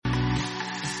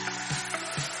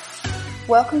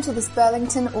Welcome to this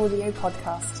Burlington audio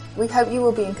podcast. We hope you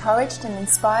will be encouraged and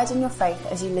inspired in your faith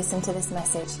as you listen to this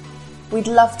message. We'd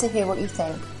love to hear what you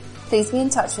think. Please be in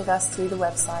touch with us through the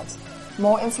website.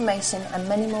 More information and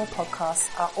many more podcasts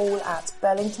are all at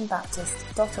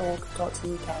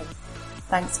burlingtonbaptist.org.uk.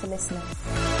 Thanks for listening.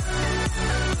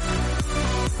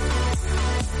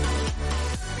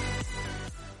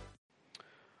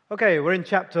 Okay, we're in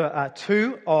chapter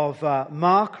 2 of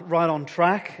Mark, right on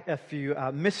track. If you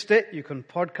missed it, you can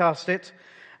podcast it.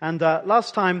 And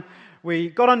last time we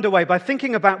got underway by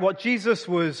thinking about what Jesus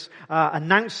was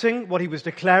announcing, what he was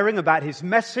declaring about his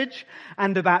message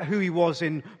and about who he was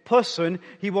in person.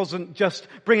 He wasn't just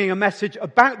bringing a message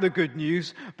about the good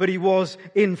news, but he was,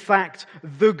 in fact,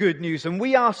 the good news. And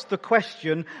we asked the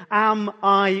question, am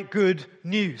I good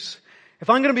news? If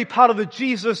I'm going to be part of the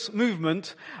Jesus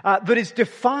movement that is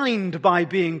defined by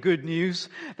being good news,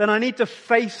 then I need to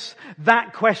face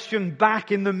that question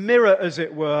back in the mirror, as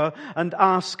it were, and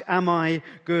ask, am I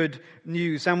good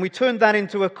news? And we turned that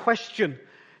into a question,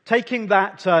 taking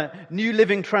that New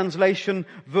Living Translation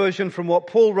version from what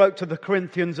Paul wrote to the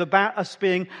Corinthians about us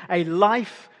being a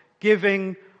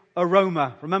life-giving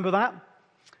aroma. Remember that?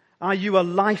 Are you a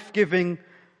life-giving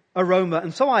aroma?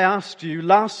 And so I asked you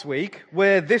last week,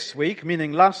 where this week,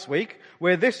 meaning last week,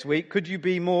 where this week could you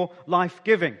be more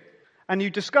life-giving? And you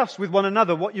discussed with one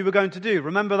another what you were going to do.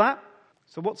 Remember that?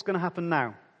 So what's going to happen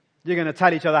now? You're going to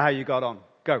tell each other how you got on.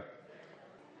 Go.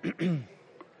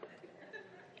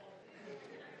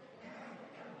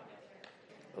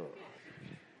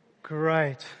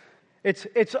 Great.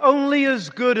 It's only as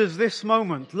good as this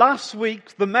moment. Last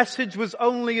week, the message was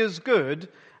only as good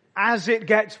as it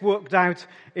gets worked out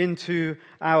into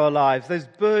our lives. There's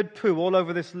bird poo all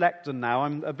over this lectern now.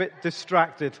 I'm a bit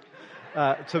distracted,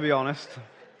 to be honest.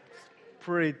 It's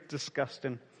pretty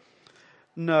disgusting.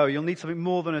 No, you'll need something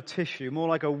more than a tissue, more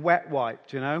like a wet wipe,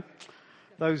 do you know?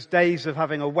 Those days of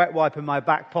having a wet wipe in my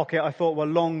back pocket I thought were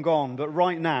long gone, but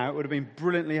right now it would have been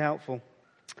brilliantly helpful.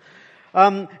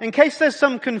 In case there's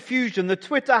some confusion, the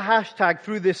Twitter hashtag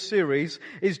through this series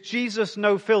is Jesus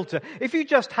No Filter. If you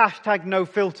just hashtag no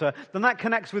filter, then that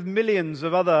connects with millions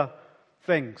of other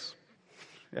things.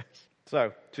 Yes.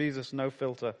 So, Jesus No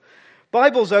Filter.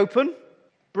 Bible's open.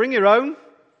 Bring your own.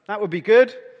 That would be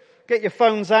good. Get your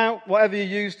phones out, whatever you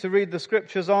use to read the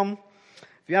scriptures on.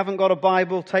 If you haven't got a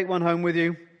Bible, take one home with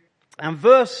you. And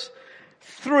verse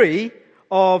 3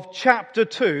 of chapter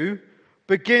 2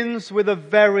 begins with a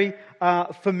very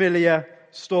familiar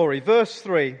story. Verse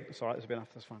 3. It's all right, there's been enough.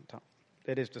 That's fine.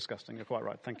 It is disgusting. You're quite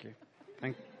right. Thank you.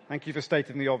 Thank you for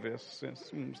stating the obvious.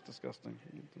 It's disgusting.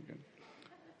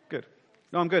 Good.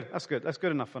 No, I'm good. That's good. That's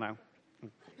good enough for now.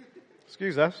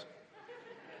 Excuse us.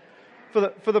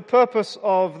 For the purpose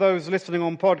of those listening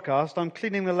on podcast, I'm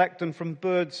cleaning the lectern from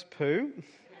bird's poo.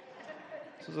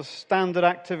 This is a standard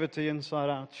activity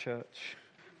inside our church.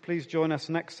 Please join us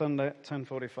next Sunday at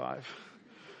 10:45.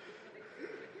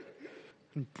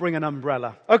 And bring an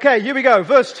umbrella. Okay, here we go.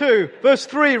 Verse 3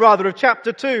 of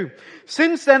chapter 2.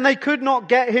 Since then they could not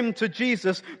get him to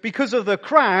Jesus because of the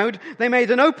crowd. They made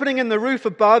an opening in the roof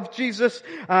above Jesus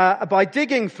by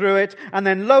digging through it and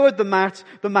then lowered the mat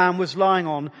the man was lying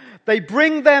on. They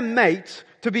bring their mate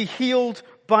to be healed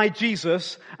by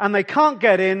Jesus, and they can't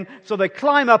get in, so they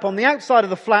climb up on the outside of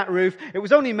the flat roof. It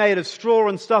was only made of straw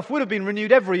and stuff, would have been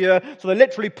renewed every year, so they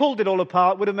literally pulled it all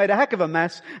apart, would have made a heck of a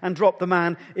mess, and dropped the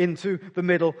man into the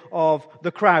middle of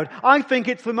the crowd. I think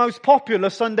it's the most popular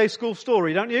Sunday school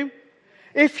story, don't you?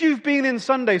 If you've been in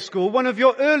Sunday school, one of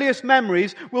your earliest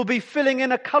memories will be filling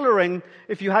in a colouring,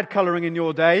 if you had colouring in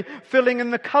your day, filling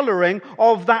in the colouring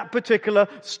of that particular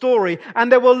story.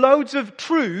 And there were loads of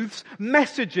truths,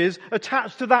 messages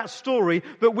attached to that story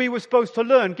that we were supposed to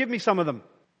learn. Give me some of them.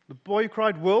 The boy who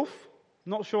cried wolf.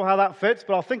 Not sure how that fits,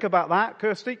 but I'll think about that.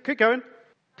 Kirsty, keep going.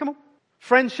 Come on.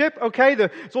 Friendship, okay.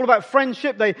 It's all about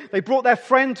friendship. They brought their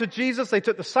friend to Jesus. They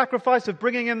took the sacrifice of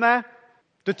bringing him there.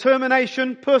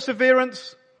 Determination,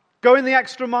 perseverance, going the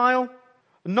extra mile,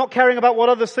 not caring about what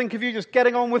others think of you, just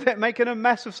getting on with it, making a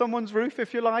mess of someone's roof,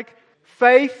 if you like.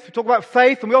 Faith, we talk about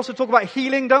faith, and we also talk about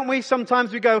healing, don't we?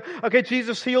 Sometimes we go, okay,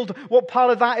 Jesus healed, what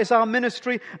part of that is our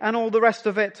ministry, and all the rest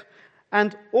of it.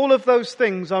 And all of those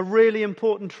things are really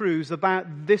important truths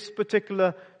about this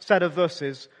particular set of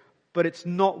verses, but it's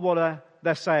not what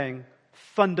they're saying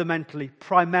fundamentally,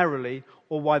 primarily,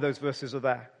 or why those verses are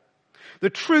there.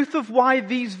 The truth of why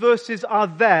these verses are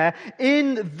there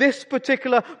in this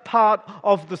particular part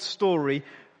of the story,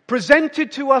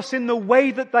 presented to us in the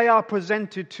way that they are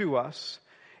presented to us,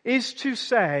 is to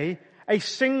say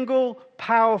is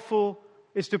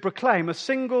to proclaim a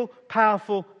single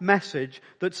powerful message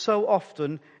that so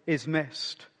often is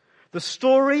missed. The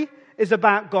story is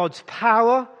about God's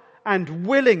power and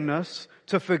willingness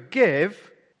to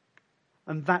forgive,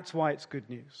 and that's why it's good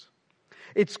news.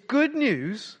 It's good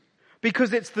news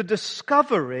because it's the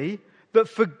discovery that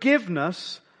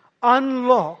forgiveness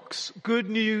unlocks good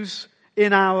news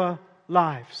in our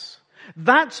lives.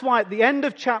 That's why at the end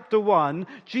of chapter 1,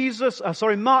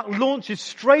 Mark launches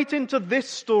straight into this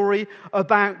story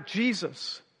about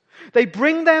Jesus. They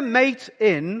bring their mate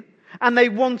in and they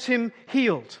want him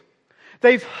healed.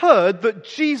 They've heard that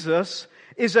Jesus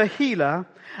is a healer,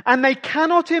 and they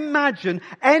cannot imagine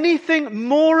anything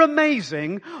more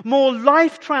amazing, more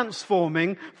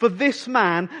life-transforming for this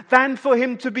man than for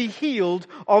him to be healed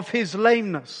of his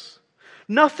lameness.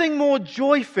 Nothing more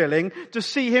joy-filling to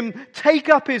see him take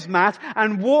up his mat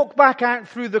and walk back out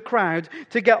through the crowd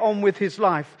to get on with his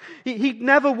life. He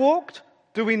never walked.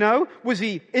 Do we know? Was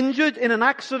he injured in an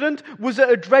accident? Was it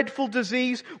a dreadful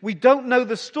disease? We don't know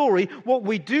the story. What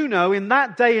we do know, in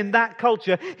that day, in that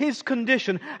culture, his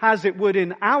condition, as it would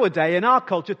in our day, in our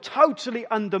culture, totally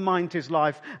undermined his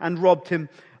life and robbed him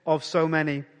of so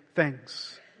many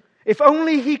things. If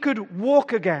only he could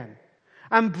walk again.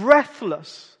 And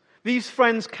breathless, these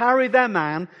friends carry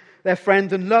their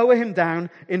friend, and lower him down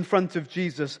in front of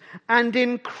Jesus. And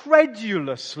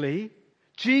incredulously,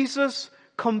 Jesus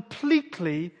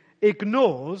completely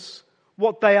ignores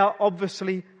what they are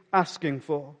obviously asking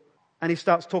for. And he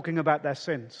starts talking about their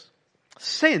sins.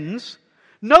 Sins?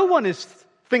 No one is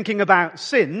thinking about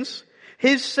sins.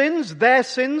 His sins, their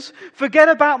sins. Forget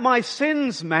about my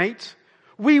sins, mate.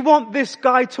 We want this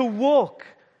guy to walk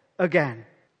again.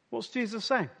 What's Jesus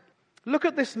saying? Look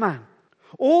at this man.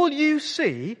 All you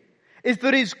see is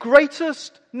that his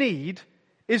greatest need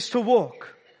is to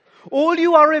walk. All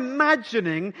you are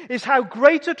imagining is how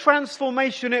great a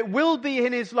transformation it will be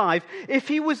in his life if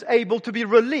he was able to be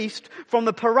released from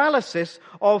the paralysis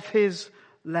of his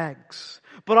legs.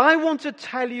 But I want to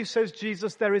tell you, says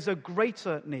Jesus, there is a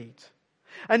greater need.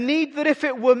 A need that if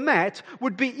it were met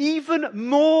would be even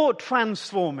more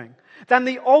transforming than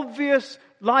the obvious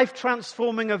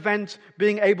life-transforming event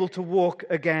being able to walk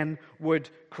again would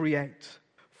create.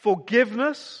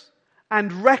 Forgiveness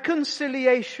and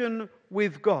reconciliation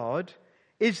with God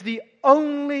is the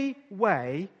only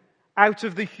way out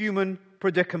of the human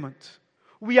predicament.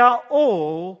 We are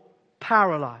all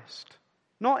paralyzed.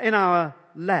 Not in our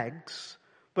legs,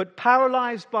 but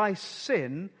paralyzed by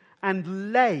sin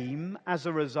and lame as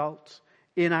a result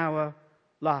in our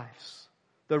lives.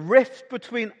 The rift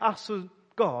between us and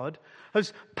God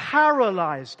has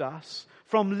paralyzed us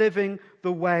from living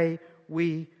the way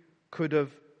we could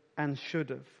have and should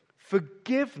have.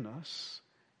 Forgiveness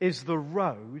is the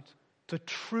road to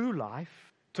true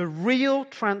life, to real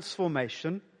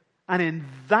transformation, and in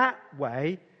that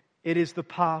way, it is the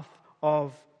path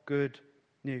of good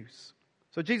news.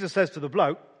 So Jesus says to the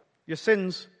bloke, your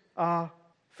sins are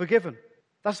forgiven.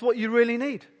 That's what you really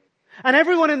need. And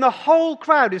everyone in the whole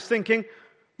crowd is thinking,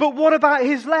 but what about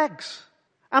his legs?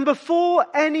 And before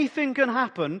anything can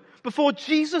happen, before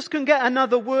Jesus can get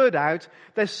another word out,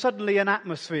 there's suddenly an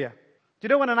atmosphere. Do you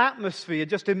know when an atmosphere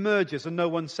just emerges and no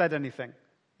one said anything?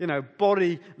 You know,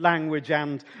 body language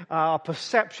and our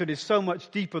perception is so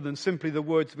much deeper than simply the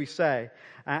words we say.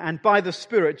 And by the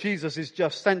Spirit, Jesus is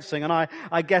just sensing, and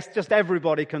I guess just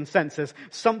everybody can sense there's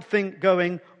something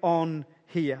going on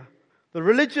here. The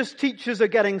religious teachers are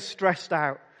getting stressed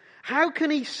out. How can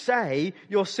he say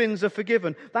your sins are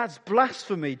forgiven? That's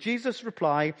blasphemy. Jesus'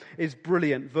 reply is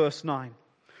brilliant. Verse 9.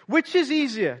 Which is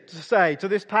easier to say to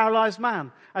this paralyzed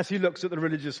man as he looks at the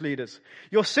religious leaders?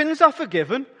 Your sins are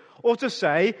forgiven, or to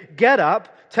say, get up,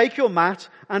 take your mat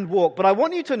and walk. But I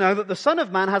want you to know that the Son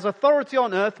of Man has authority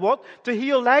on earth, what? To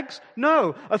heal legs?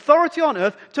 No. Authority on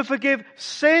earth to forgive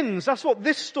sins. That's what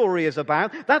this story is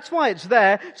about. That's why it's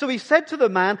there. So he said to the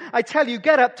man, I tell you,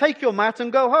 get up, take your mat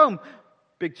and go home.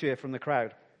 Big cheer from the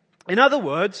crowd. In other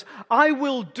words, I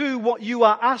will do what you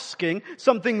are asking,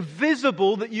 something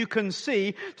visible that you can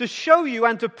see, to show you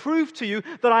and to prove to you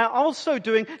that I am also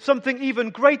doing something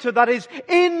even greater that is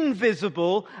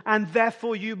invisible, and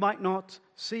therefore you might not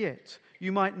see it.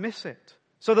 You might miss it.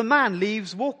 So the man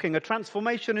leaves walking, a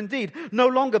transformation indeed, no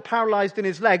longer paralyzed in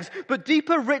his legs, but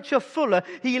deeper, richer, fuller.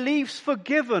 He leaves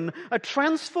forgiven, a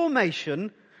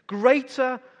transformation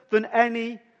greater than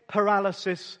any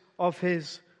paralysis of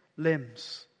his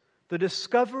limbs. The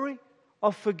discovery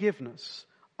of forgiveness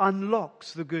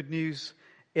unlocks the good news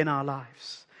in our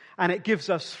lives. And it gives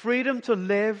us freedom to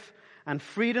live and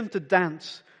freedom to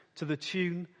dance to the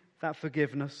tune that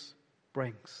forgiveness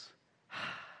brings.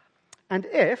 And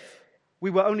if we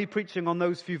were only preaching on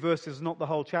those few verses, not the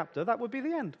whole chapter, that would be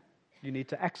the end. You need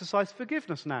to exercise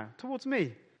forgiveness now towards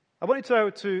me. I want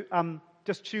you to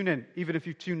just tune in, even if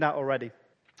you've tuned out already,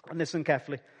 and listen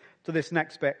carefully to this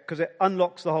next bit, because it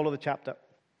unlocks the whole of the chapter.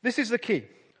 This is the key.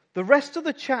 The rest of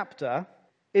the chapter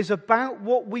is about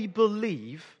what we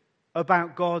believe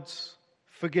about God's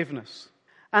forgiveness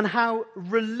and how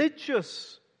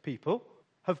religious people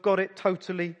have got it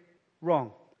totally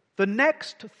wrong. The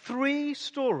next 3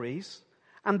 stories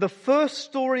and the first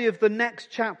story of the next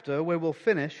chapter, where we'll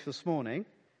finish this morning,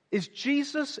 is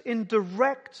Jesus in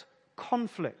direct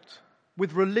conflict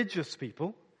with religious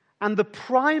people, and the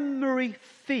primary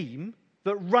theme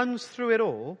that runs through it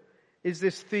all is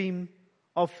this theme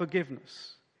of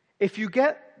forgiveness. If you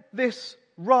get this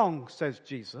wrong, says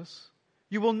Jesus,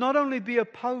 you will not only be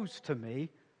opposed to me,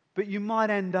 but you might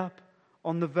end up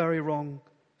on the very wrong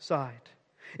side.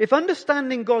 If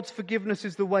understanding God's forgiveness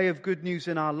is the way of good news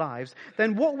in our lives,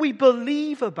 then what we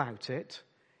believe about it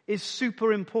is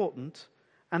super important,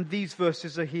 and these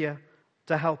verses are here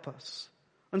to help us.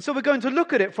 And so we're going to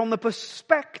look at it from the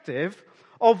perspective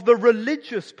of the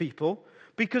religious people,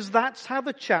 because that's how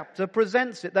the chapter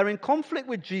presents it. They're in conflict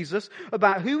with Jesus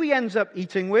about who he ends up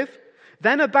eating with,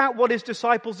 then about what his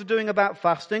disciples are doing about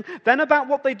fasting, then about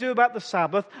what they do about the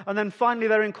Sabbath, and then finally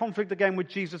they're in conflict again with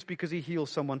Jesus because he heals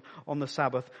someone on the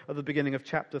Sabbath at the beginning of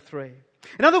chapter 3.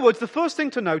 In other words, the first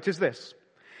thing to note is this.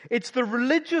 It's the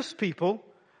religious people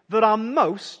that are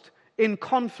most in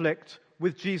conflict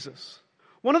with Jesus.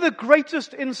 One of the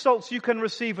greatest insults you can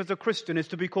receive as a Christian is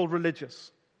to be called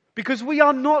religious. Because we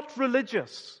are not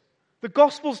religious. The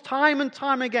Gospels, time and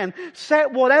time again,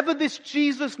 set whatever this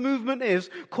Jesus movement is,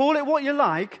 call it what you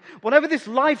like, whatever this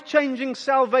life-changing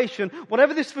salvation,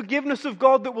 whatever this forgiveness of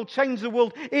God that will change the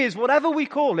world is, whatever we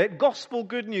call it, gospel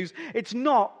good news, it's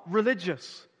not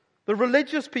religious. The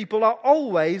religious people are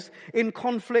always in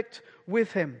conflict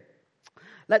with him.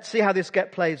 Let's see how this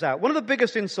plays out. One of the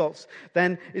biggest insults,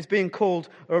 then, is being called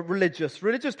religious.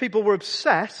 Religious people were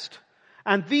obsessed.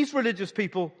 And these religious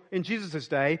people in Jesus'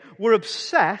 day were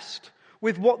obsessed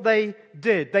with what they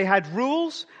did. They had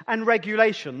rules and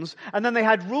regulations, and then they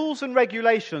had rules and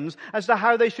regulations as to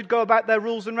how they should go about their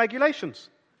rules and regulations.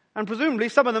 And presumably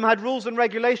some of them had rules and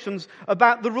regulations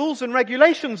about the rules and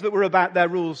regulations that were about their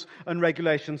rules and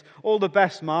regulations. All the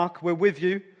best, Mark. We're with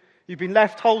you. You've been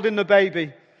left holding the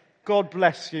baby. God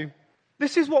bless you.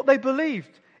 This is what they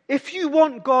believed. If you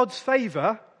want God's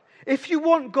favor, if you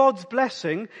want God's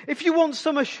blessing, if you want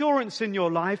some assurance in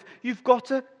your life, you've got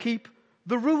to keep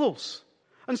the rules.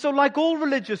 And so like all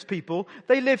religious people,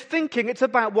 they live thinking it's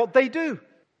about what they do.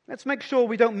 Let's make sure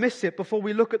we don't miss it before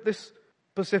we look at this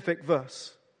specific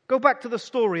verse. Go back to the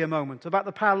story a moment about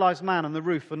the paralyzed man on the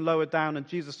roof and lowered down and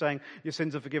Jesus saying, your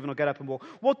sins are forgiven, or get up and walk.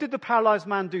 What did the paralyzed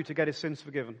man do to get his sins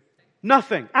forgiven?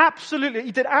 Nothing. Absolutely.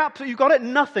 You got it?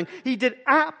 Nothing. He did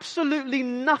absolutely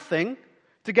nothing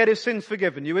to get his sins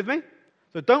forgiven. You with me?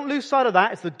 So don't lose sight of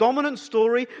that. It's the dominant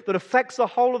story that affects the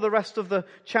whole of the rest of the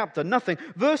chapter. Nothing.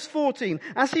 Verse 14.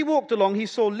 As he walked along, he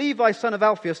saw Levi, son of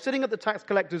Alphaeus, sitting at the tax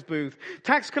collector's booth.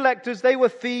 Tax collectors, they were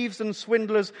thieves and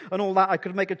swindlers and all that. I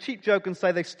could make a cheap joke and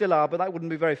say they still are, but that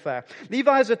wouldn't be very fair.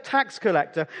 Levi is a tax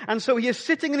collector, and so he is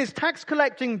sitting in his tax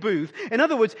collecting booth. In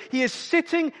other words, he is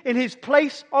sitting in his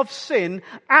place of sin,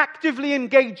 actively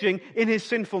engaging in his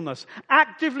sinfulness,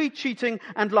 actively cheating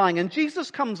and lying. And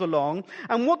Jesus comes along,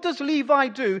 and what does Levi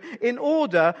do in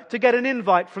order to get an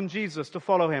invite from Jesus to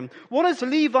follow him? What does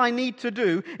Levi need to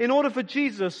do in order for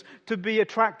Jesus to be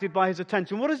attracted by his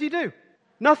attention? What does he do?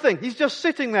 Nothing. He's just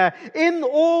sitting there in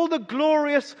all the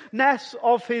gloriousness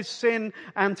of his sin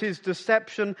and his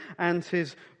deception and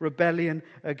his rebellion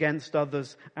against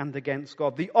others and against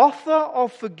God. The offer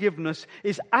of forgiveness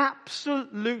is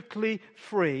absolutely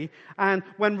free, and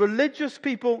when religious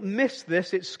people miss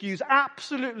this, it skews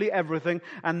absolutely everything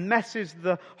and messes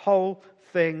the whole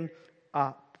thing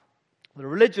up. The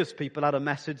religious people had a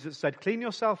message that said, clean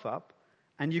yourself up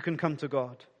and you can come to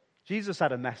God. Jesus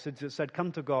had a message that said,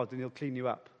 come to God and he'll clean you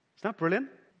up. Isn't that brilliant?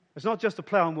 It's not just a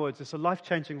play on words, it's a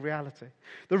life-changing reality.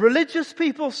 The religious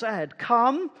people said,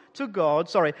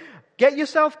 get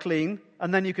yourself clean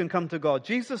and then you can come to God.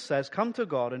 Jesus says, come to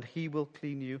God and he will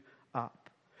clean you up.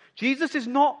 Jesus is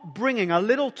not bringing a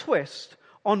little twist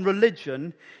on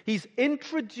religion. He's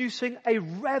introducing a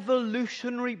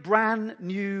revolutionary, brand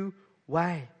new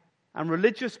way. And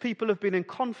religious people have been in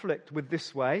conflict with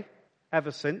this way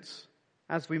ever since,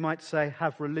 as we might say,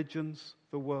 have religions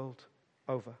the world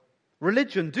over.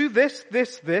 Religion, do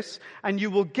this, and you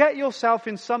will get yourself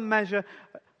in some measure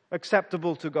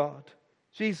acceptable to God.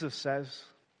 Jesus says,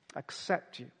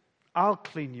 accept you. I'll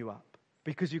clean you up,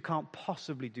 because you can't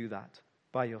possibly do that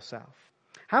by yourself.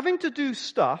 Having to do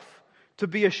stuff to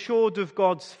be assured of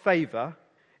God's favor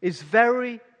is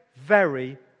very,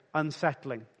 very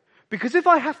unsettling. Because if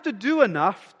I have to do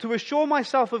enough to assure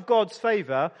myself of God's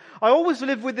favor, I always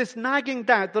live with this nagging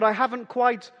doubt that I haven't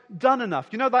quite done enough.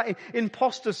 You know that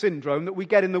imposter syndrome that we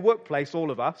get in the workplace,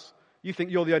 all of us? You think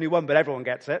you're the only one, but everyone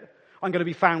gets it. I'm going to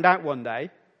be found out one day.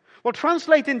 Well,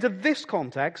 translate into this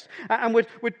context, and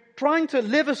we're trying to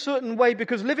live a certain way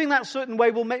because living that certain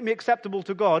way will make me acceptable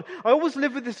to God. I always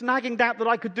live with this nagging doubt that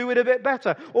I could do it a bit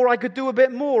better, or I could do a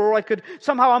bit more, or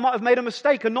somehow I might have made a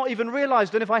mistake and not even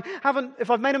realized. And if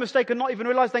I've made a mistake and not even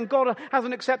realized, then God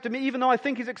hasn't accepted me, even though I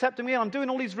think He's accepted me. And I'm doing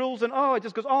all these rules, and it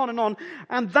just goes on and on.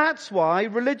 And that's why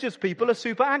religious people are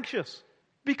super anxious,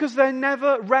 because they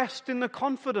never rest in the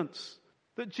confidence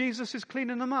that Jesus is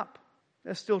cleaning them up.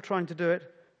 They're still trying to do it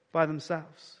by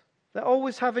themselves. They're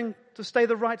always having to stay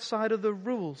the right side of the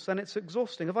rules, and it's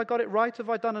exhausting. Have I got it right? Have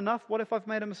I done enough? What if I've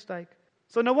made a mistake?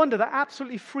 So no wonder they're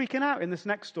absolutely freaking out in this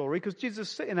next story, because Jesus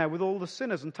is sitting there with all the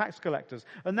sinners and tax collectors,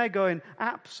 and they're going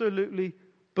absolutely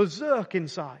berserk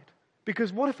inside.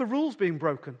 Because what if the rule's being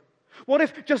broken? What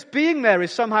if just being there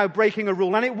is somehow breaking a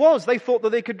rule? And it was. They thought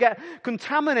that they could get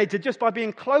contaminated just by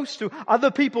being close to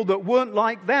other people that weren't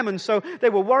like them. And so they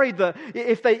were worried that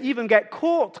if they even get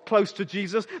caught close to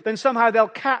Jesus, then somehow they'll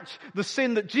catch the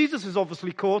sin that Jesus is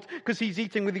obviously caught because He's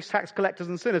eating with these tax collectors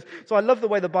and sinners. So I love the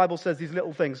way the Bible says these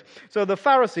little things. So the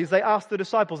Pharisees, they asked the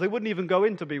disciples, they wouldn't even go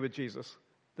in to be with Jesus.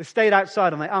 They stayed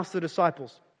outside and they asked the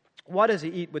disciples, why does He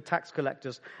eat with tax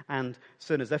collectors and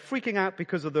sinners? They're freaking out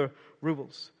because of the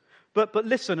rules. But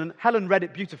listen, and Helen read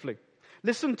it beautifully.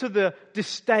 Listen to the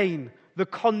disdain, the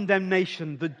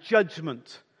condemnation, the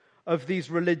judgment of these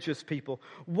religious people.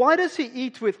 Why does He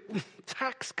eat with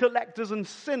tax collectors and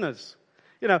sinners?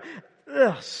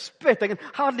 Spit. They can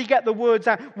hardly get the words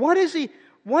out. Why does He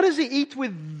eat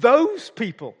with those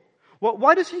people?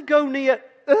 Why does He go near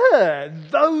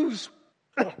those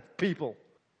people?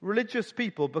 Religious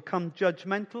people become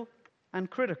judgmental and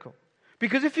critical.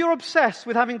 Because if you're obsessed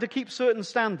with having to keep certain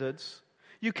standards,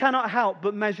 you cannot help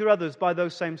but measure others by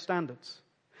those same standards.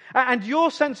 And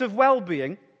your sense of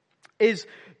well-being is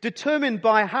determined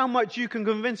by how much you can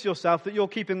convince yourself that you're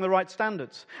keeping the right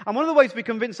standards. And one of the ways we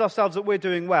convince ourselves that we're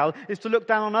doing well is to look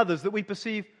down on others that we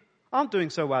perceive aren't doing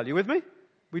so well. You with me?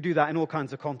 We do that in all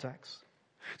kinds of contexts.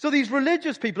 So these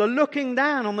religious people are looking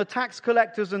down on the tax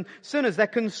collectors and sinners. They're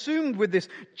consumed with this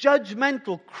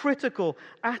judgmental, critical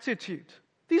attitude.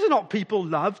 These are not people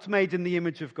loved, made in the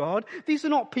image of God. These are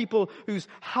not people whose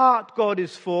heart God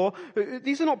is for.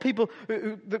 These are not people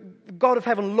who the God of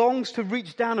heaven longs to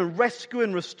reach down and rescue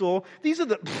and restore. These are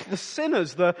the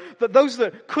sinners, those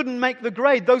that couldn't make the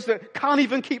grade, those that can't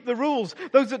even keep the rules,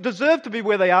 those that deserve to be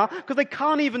where they are because they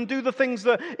can't even do the things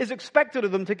that is expected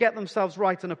of them to get themselves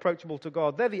right and approachable to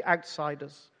God. They're the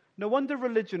outsiders. No wonder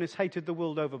religion is hated the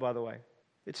world over, by the way.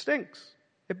 It stinks.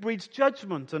 It breeds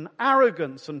judgment and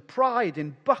arrogance and pride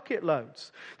in bucket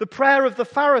loads. The prayer of the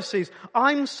Pharisees,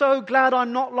 I'm so glad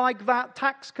I'm not like that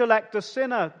tax collector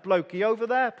sinner blokey over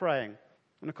there praying.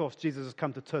 And of course, Jesus has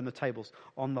come to turn the tables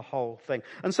on the whole thing.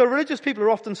 And so religious people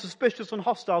are often suspicious and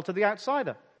hostile to the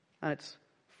outsider. And it's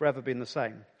forever been the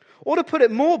same. Or to put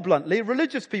it more bluntly,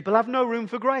 religious people have no room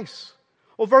for grace.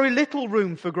 Or very little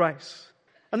room for grace.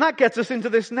 And that gets us into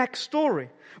this next story,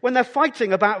 when they're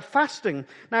fighting about fasting.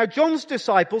 Now, John's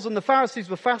disciples and the Pharisees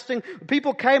were fasting.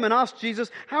 People came and asked Jesus,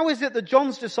 how is it that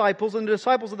John's disciples and the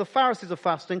disciples of the Pharisees are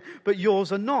fasting, but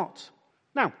yours are not?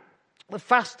 Now, the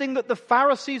fasting that the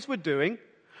Pharisees were doing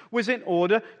was in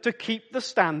order to keep the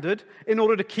standard, in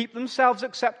order to keep themselves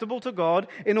acceptable to God,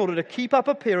 in order to keep up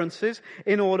appearances,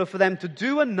 in order for them to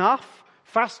do enough,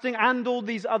 fasting and all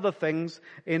these other things,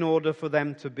 in order for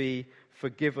them to be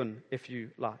forgiven, if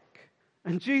you like.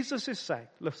 And Jesus is saying,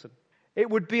 listen, it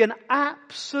would be an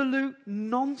absolute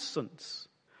nonsense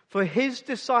for His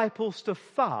disciples to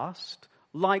fast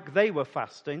like they were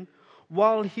fasting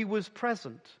while He was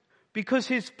present. Because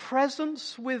His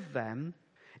presence with them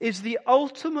is the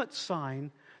ultimate sign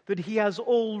that He has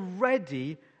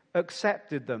already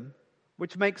accepted them,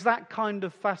 which makes that kind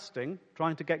of fasting,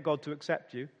 trying to get God to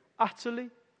accept you, utterly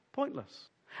pointless.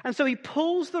 And so He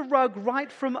pulls the rug right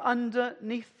from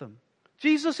underneath them.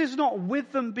 Jesus is not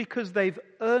with them because they've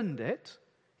earned it.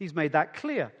 He's made that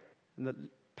clear. In the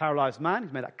paralyzed man,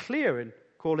 He's made that clear in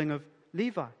calling of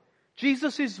Levi.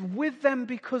 Jesus is with them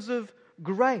because of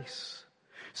grace.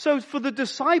 So for the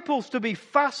disciples to be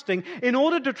fasting in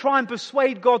order to try and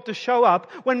persuade God to show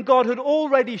up when God had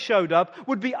already showed up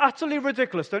would be utterly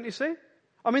ridiculous, don't you see?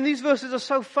 I mean, these verses are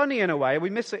so funny in a way. We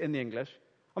miss it in the English.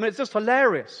 I mean, it's just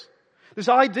hilarious. This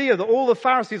idea that all the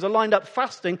Pharisees are lined up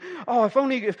fasting. Oh, if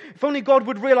only God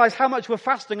would realize how much we're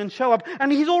fasting and show up.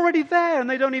 And He's already there and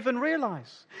they don't even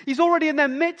realize. He's already in their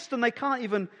midst and they can't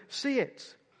even see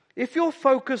it. if you're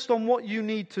focused on what you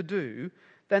need to do,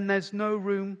 then there's no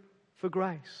room for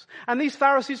grace. And these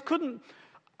Pharisees couldn't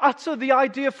utter the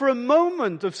idea for a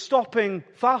moment of stopping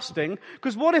fasting,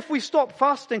 because what if we stop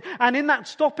fasting and in that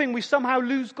stopping we somehow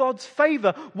lose God's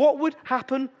favor? What would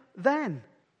happen then?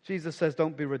 Jesus says,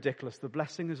 don't be ridiculous. The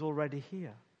blessing is already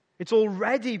here. It's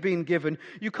already been given.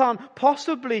 You can't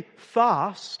possibly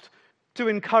fast to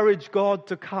encourage God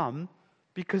to come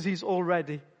because he's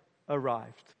already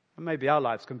arrived. And maybe our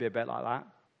lives can be a bit like that.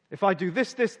 If I do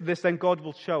this, then God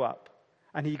will show up.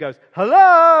 And he goes,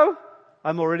 hello,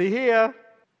 I'm already here.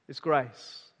 It's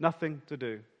grace. Nothing to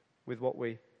do with what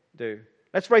we do.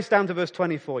 Let's race down to verse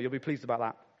 24. You'll be pleased about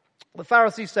that. The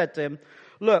Pharisees said to him,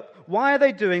 look, why are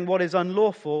they doing what is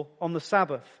unlawful on the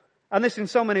Sabbath? And this in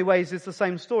so many ways is the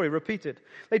same story repeated.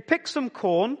 They picked some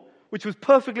corn, which was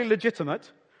perfectly legitimate,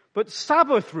 but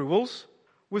Sabbath rules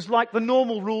was like the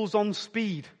normal rules on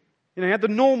speed. You had the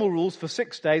normal rules for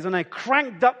 6 days, and they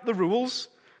cranked up the rules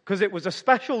because it was a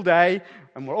special day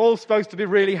and we're all supposed to be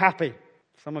really happy.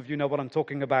 Some of you know what I'm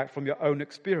talking about from your own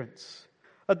experience.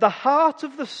 At the heart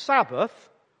of the Sabbath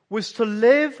was to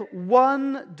live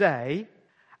one day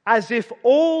as if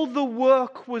all the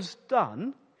work was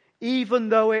done, even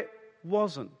though it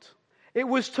wasn't. It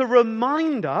was to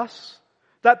remind us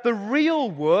that the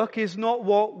real work is not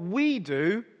what we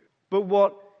do, but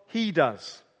what he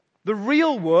does. The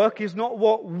real work is not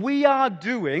what we are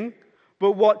doing,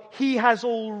 but what he has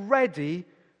already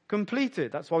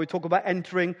completed. That's why we talk about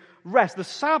entering rest. The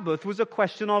Sabbath was a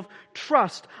question of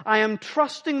trust. I am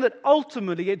trusting that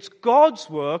ultimately it's God's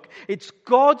work, it's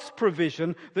God's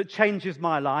provision that changes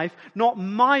my life, not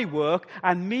my work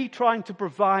and me trying to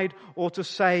provide or to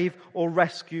save or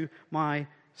rescue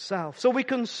myself. So we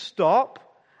can stop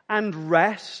and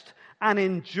rest and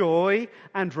enjoy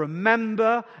and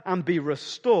remember and be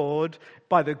restored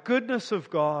by the goodness of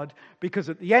God, because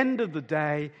at the end of the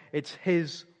day, it's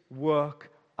his work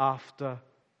after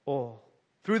all.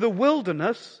 Through the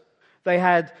wilderness, they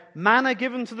had manna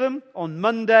given to them on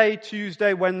Monday,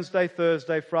 Tuesday, Wednesday,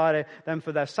 Thursday, Friday. Then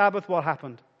for their Sabbath, what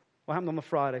happened? What happened on the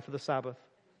Friday for the Sabbath?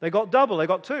 They got double, they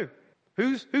got two.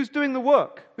 Who's doing the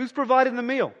work? Who's providing the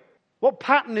meal? What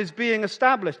pattern is being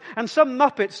established? And some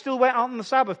muppets still went out on the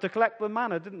Sabbath to collect the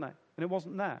manna, didn't they? And it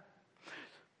wasn't there.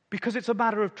 Because it's a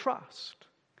matter of trust.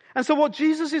 And so what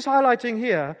Jesus is highlighting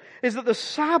here is that the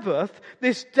Sabbath,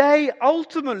 this day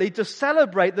ultimately to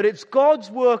celebrate that it's God's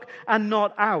work and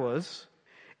not ours,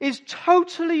 is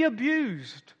totally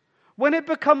abused when it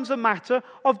becomes a matter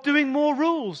of doing more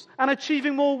rules and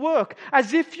achieving more work,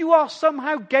 as if you are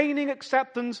somehow gaining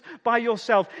acceptance by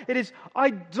yourself. It is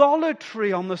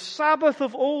idolatry on the Sabbath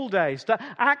of all days to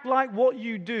act like what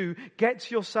you do gets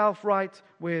yourself right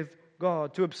with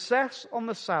God. To obsess on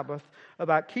the Sabbath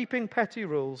about keeping petty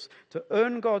rules to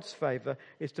earn God's favor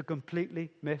is to completely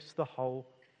miss the whole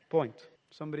point.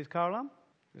 Somebody's car alarm?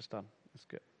 It's done. That's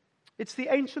good. It's the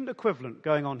ancient equivalent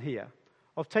going on here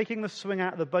of taking the swing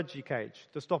out of the budgie cage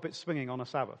to stop it swinging on a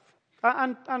Sabbath.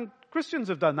 And Christians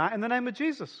have done that in the name of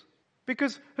Jesus.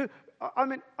 Because,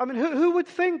 who would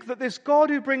think that this God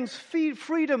who brings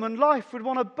freedom and life would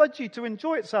want a budgie to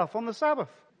enjoy itself on the Sabbath?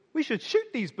 We should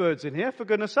shoot these birds in here, for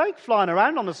goodness sake, flying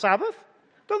around on the Sabbath.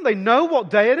 Don't they know what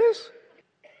day it is?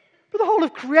 But the whole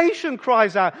of creation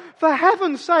cries out, for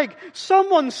heaven's sake,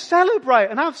 someone celebrate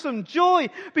and have some joy,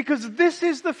 because this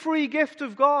is the free gift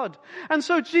of God. And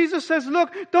so Jesus says,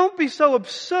 look, don't be so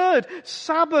absurd.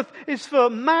 Sabbath is for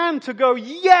man to go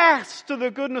yes to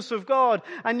the goodness of God,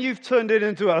 and you've turned it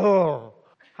into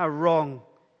how wrong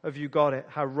have you got it?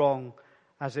 How wrong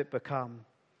has it become?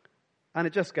 And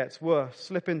it just gets worse.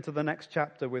 Slip into the next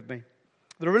chapter with me.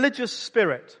 The religious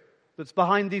spirit that's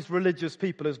behind these religious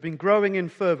people has been growing in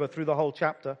fervor through the whole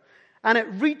chapter. And it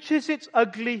reaches its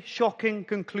ugly, shocking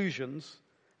conclusions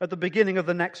at the beginning of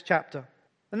the next chapter.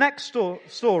 The next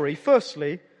story,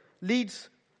 firstly, leads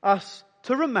us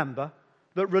to remember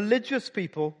that religious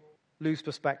people lose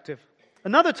perspective.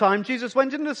 Another time, Jesus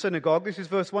went into the synagogue, this is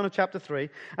verse 1 of chapter 3,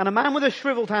 and a man with a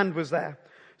shriveled hand was there.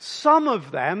 Some of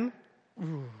them,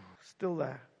 still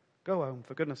there. Go home,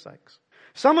 for goodness sakes.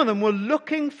 Some of them were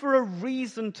looking for a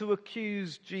reason to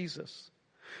accuse Jesus.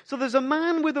 So there's a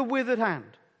man with a withered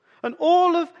hand. And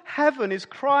all of heaven is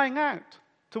crying out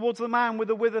towards the man with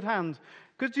the withered hand.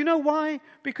 Because do you know why?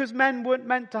 Because men weren't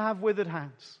meant to have withered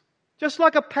hands. Just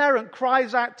like a parent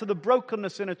cries out to the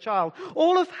brokenness in a child,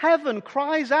 all of heaven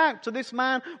cries out to this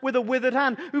man with a withered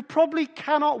hand who probably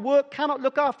cannot work, cannot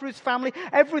look after his family.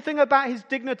 Everything about his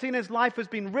dignity in his life has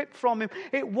been ripped from him.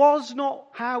 It was not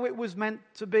how it was meant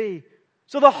to be.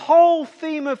 So the whole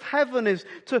theme of heaven is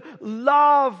to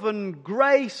love and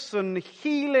grace and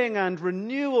healing and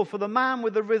renewal for the man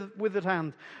with the withered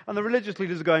hand. And the religious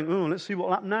leaders are going, oh, let's see what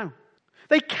will happen now.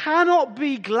 They cannot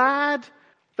be glad.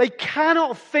 They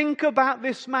cannot think about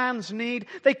this man's need.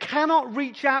 They cannot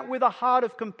reach out with a heart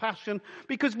of compassion,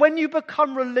 because when you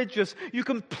become religious, you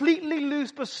completely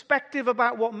lose perspective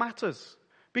about what matters.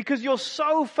 Because you're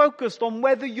so focused on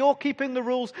whether you're keeping the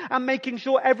rules and making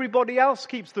sure everybody else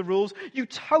keeps the rules, you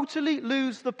totally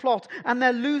lose the plot. And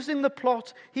they're losing the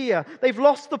plot here. They've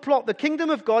lost the plot. The kingdom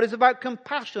of God is about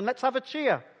compassion. Let's have a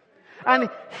cheer. And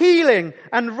healing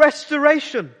and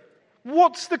restoration.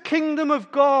 What's the kingdom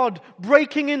of God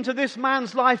breaking into this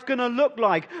man's life going to look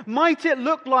like? Might it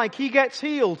look like he gets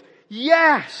healed?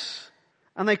 Yes!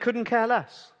 And they couldn't care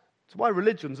less. That's why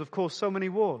religions have caused so many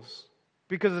wars.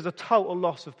 Because there's a total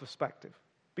loss of perspective.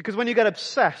 Because when you get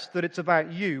obsessed that it's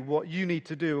about you, what you need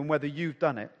to do and whether you've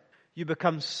done it, you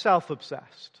become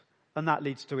self-obsessed. And that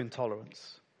leads to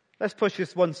intolerance. Let's push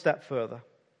this one step further.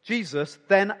 Jesus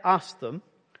then asked them,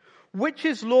 which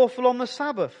is lawful on the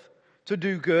Sabbath? To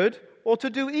do good or to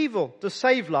do evil? To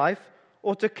save life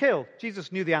or to kill?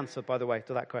 Jesus knew the answer, by the way,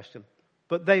 to that question.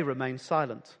 But they remained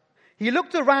silent. He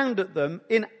looked around at them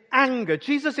in anger.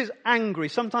 Jesus is angry.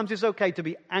 Sometimes it's okay to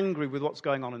be angry with what's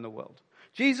going on in the world.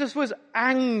 Jesus was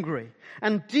angry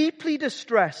and deeply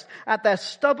distressed at their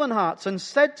stubborn hearts and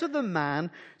said to the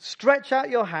man, stretch out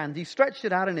your hand. He stretched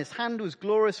it out and his hand was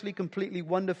gloriously, completely,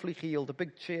 wonderfully healed. A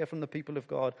big cheer from the people of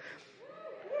God.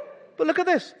 But look at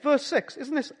this, verse 6.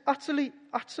 Isn't this utterly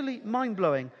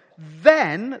mind-blowing?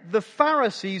 Then the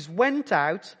Pharisees went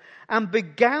out and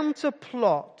began to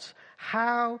plot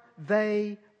how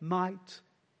they might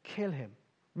kill him.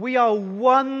 We are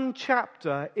one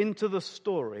chapter into the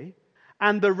story,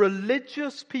 and the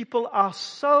religious people are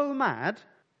so mad.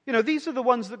 You know, these are the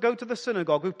ones that go to the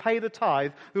synagogue, who pay the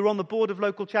tithe, who are on the board of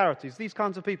local charities, these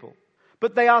kinds of people.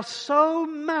 But they are so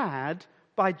mad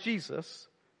by Jesus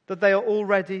that they are all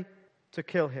ready to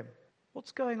kill him.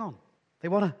 What's going on? They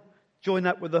want to join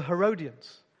up with the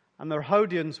Herodians. And the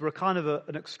Herodians were kind of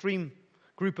an extreme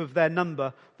group of their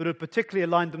number that had particularly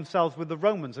aligned themselves with the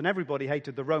Romans, and everybody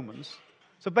hated the Romans.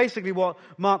 So basically what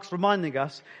Mark's reminding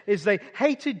us is they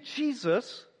hated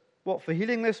Jesus, for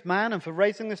healing this man and for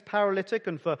raising this paralytic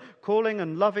and for calling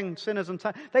and loving sinners.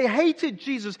 They hated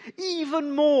Jesus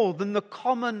even more than the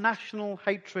common national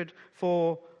hatred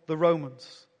for the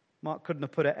Romans. Mark couldn't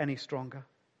have put it any stronger.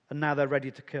 And now they're ready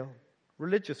to kill.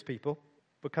 Religious people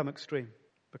become extreme.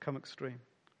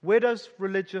 Where does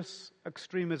religious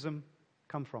extremism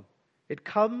come from? It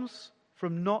comes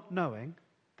from not knowing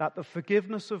that the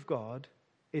forgiveness of God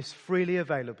is freely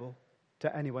available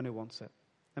to anyone who wants it.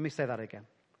 Let me say that again.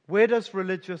 Where does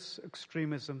religious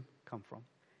extremism come from?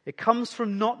 It comes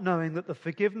from not knowing that the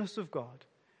forgiveness of God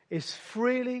is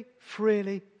freely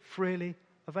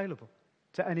available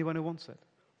to anyone who wants it.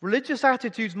 Religious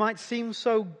attitudes might seem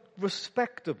so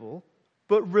respectable,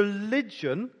 but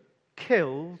religion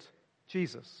killed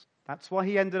Jesus. That's why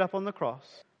he ended up on the cross.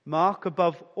 Mark,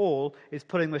 above all, is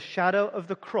putting the shadow of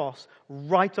the cross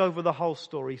right over the whole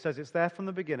story. He says it's there from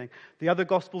the beginning. The other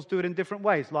Gospels do it in different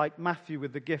ways, like Matthew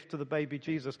with the gift to the baby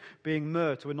Jesus being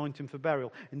myrrh to anoint him for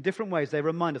burial. In different ways, they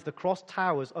remind us the cross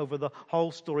towers over the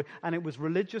whole story, and it was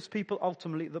religious people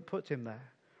ultimately that put him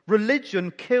there.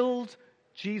 Religion killed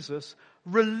Jesus.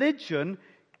 Religion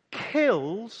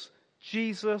kills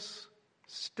Jesus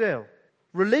still.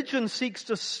 Religion seeks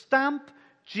to stamp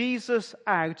Jesus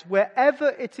out wherever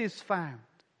it is found,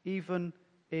 even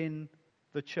in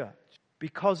the church,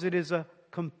 because it is a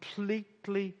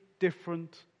completely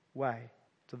different way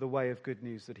to the way of good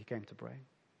news that he came to bring.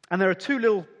 And there are two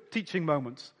little teaching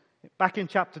moments back in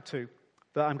chapter 2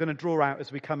 that I'm going to draw out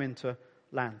as we come into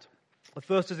land. The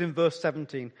first is in verse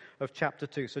 17 of chapter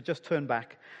 2, so just turn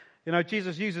back. You know,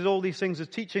 Jesus uses all these things as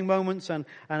teaching moments and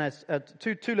as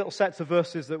two little sets of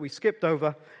verses that we skipped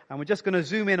over, and we're just going to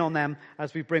zoom in on them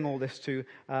as we bring all this to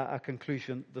a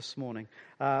conclusion this morning.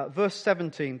 Verse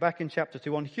 17, back in chapter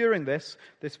 2, on hearing this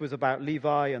was about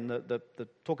Levi and the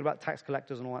talking about tax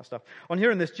collectors and all that stuff. On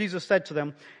hearing this, Jesus said to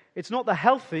them, "It's not the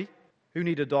healthy who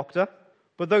need a doctor,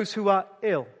 but those who are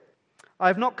ill. I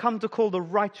have not come to call the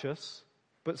righteous,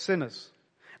 but sinners."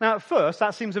 Now, at first,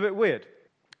 that seems a bit weird.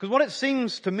 Because what it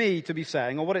seems to me to be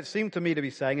saying, or what it seemed to me to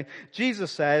be saying, Jesus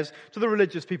says to the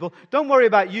religious people, don't worry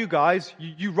about you guys,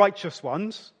 you righteous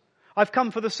ones. I've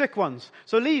come for the sick ones.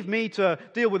 So leave me to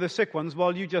deal with the sick ones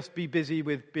while you just be busy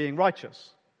with being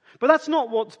righteous. But that's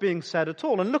not what's being said at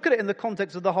all. And look at it in the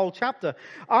context of the whole chapter.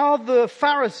 Are the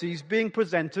Pharisees being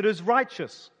presented as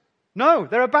righteous? No,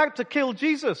 they're about to kill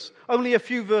Jesus only a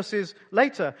few verses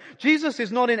later. Jesus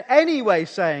is not in any way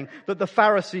saying that the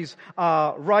Pharisees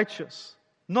are righteous.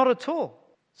 Not at all.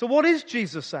 So what is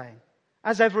Jesus saying?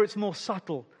 As ever, it's more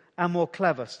subtle and more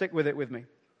clever. Stick with it with me.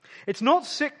 It's not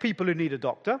sick people who need a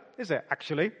doctor, is it,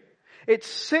 actually? It's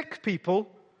sick people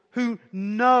who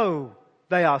know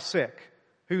they are sick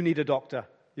who need a doctor.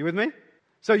 You with me?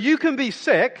 So you can be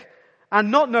sick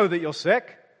and not know that you're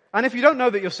sick. And if you don't know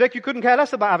that you're sick, you couldn't care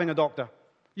less about having a doctor.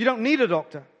 You don't need a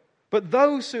doctor. But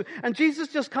those who... And Jesus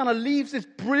just kind of leaves this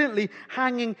brilliantly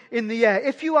hanging in the air.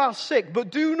 If you are sick but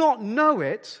do not know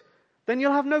it, then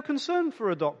you'll have no concern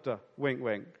for a doctor. Wink,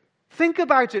 wink. Think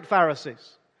about it,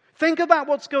 Pharisees. Think about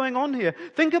what's going on here.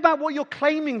 Think about what you're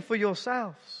claiming for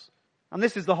yourselves. And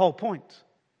this is the whole point.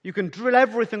 You can drill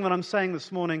everything that I'm saying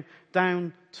this morning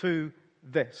down to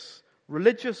this.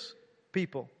 Religious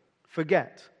people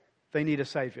forget they need a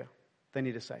Saviour. They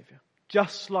need a Saviour.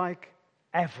 Just like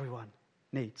everyone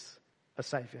needs a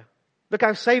Saviour. Look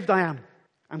how saved I am.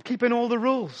 I'm keeping all the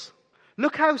rules.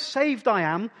 Look how saved I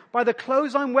am by the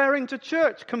clothes I'm wearing to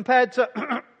church compared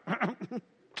to...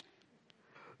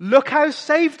 Look how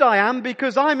saved I am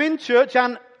because I'm in church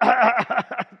and...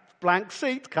 blank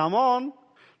seat, come on.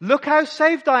 Look how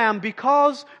saved I am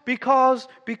because,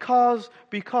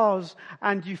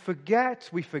 and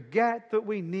we forget that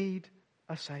we need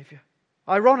a Saviour.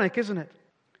 Ironic, isn't it?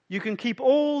 You can keep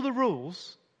all the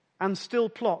rules and still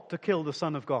plot to kill the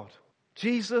Son of God.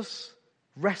 Jesus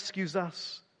rescues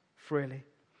us freely.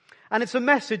 And it's a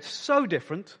message so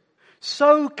different,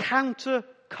 so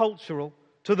counter-cultural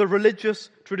to the religious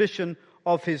tradition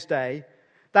of his day,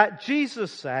 that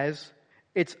Jesus says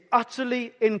it's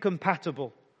utterly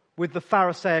incompatible with the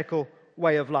Pharisaical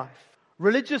way of life.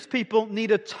 Religious people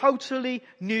need a totally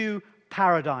new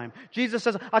paradigm. Jesus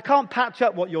says, I can't patch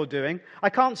up what you're doing. I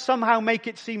can't somehow make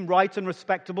it seem right and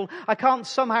respectable. I can't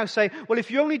somehow say, well,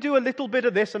 if you only do a little bit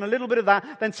of this and a little bit of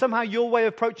that, then somehow your way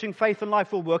of approaching faith and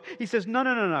life will work. He says,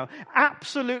 no.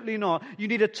 Absolutely not. You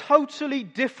need a totally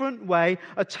different way,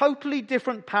 a totally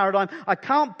different paradigm. I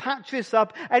can't patch this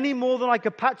up any more than I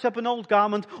could patch up an old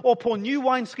garment or pour new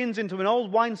wineskins into an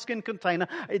old wineskin container.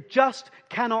 It just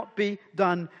cannot be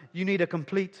done. You need a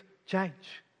complete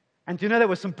change. And you know, there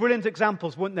were some brilliant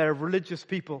examples, weren't there, of religious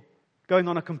people going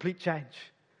on a complete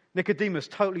change. Nicodemus,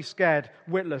 totally scared,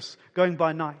 witless, going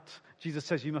by night. Jesus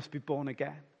says, you must be born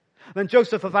again. Then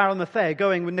Joseph of Arimathea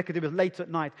going with Nicodemus late at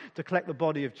night to collect the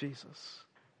body of Jesus.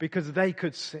 Because they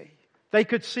could see. They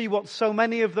could see what so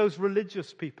many of those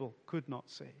religious people could not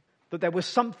see. That there was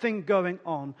something going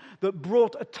on that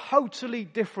brought a totally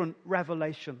different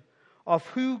revelation of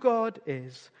who God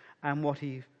is and what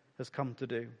he has come to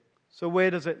do. So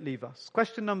where does it leave us?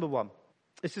 Question number 1.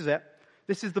 This is it.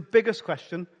 This is the biggest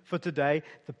question for today,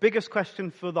 the biggest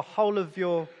question for the whole of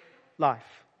your life.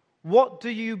 What do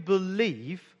you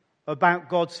believe about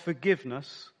God's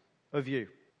forgiveness of you?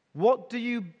 What do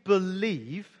you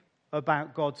believe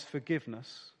about God's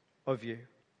forgiveness of you?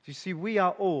 You see, we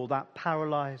are all that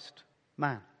paralyzed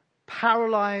man.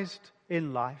 Paralyzed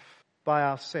in life by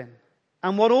our sin.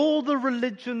 And what all the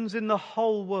religions in the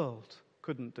whole world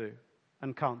couldn't do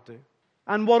and can't do.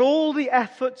 And what all the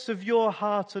efforts of your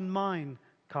heart and mind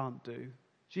can't do,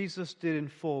 Jesus did in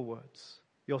 4 words.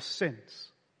 Your sins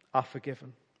are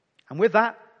forgiven. And with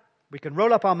that, we can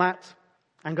roll up our mat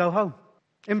and go home.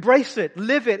 Embrace it,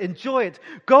 live it, enjoy it.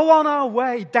 Go on our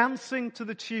way dancing to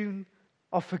the tune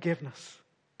of forgiveness.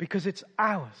 Because it's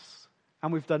ours.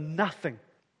 And we've done nothing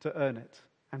to earn it.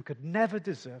 And could never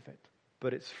deserve it.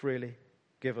 But it's freely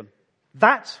given.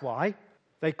 That's why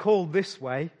they call this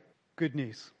way good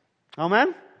news.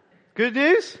 Amen? Good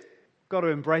news? Got to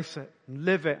embrace it and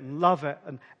live it and love it.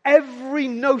 And every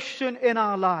notion in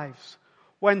our lives,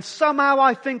 when somehow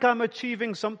I think I'm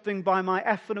achieving something by my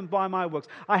effort and by my works,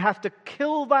 I have to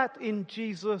kill that in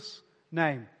Jesus'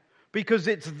 name. Because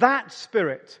it's that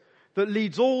spirit that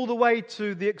leads all the way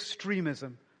to the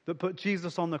extremism that put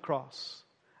Jesus on the cross.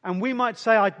 And we might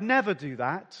say, I'd never do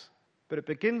that. But it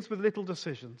begins with little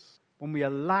decisions. When we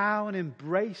allow and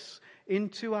embrace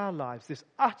into our lives this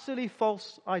utterly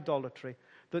false idolatry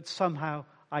that somehow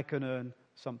I can earn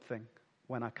something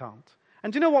when I can't.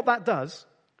 And do you know what that does?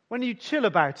 When you chill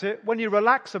about it, when you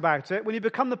relax about it, when you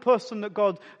become the person that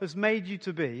God has made you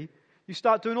to be, you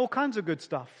start doing all kinds of good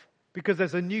stuff because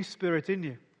there's a new spirit in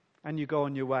you and you go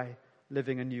on your way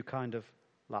living a new kind of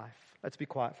life. Let's be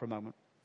quiet for a moment.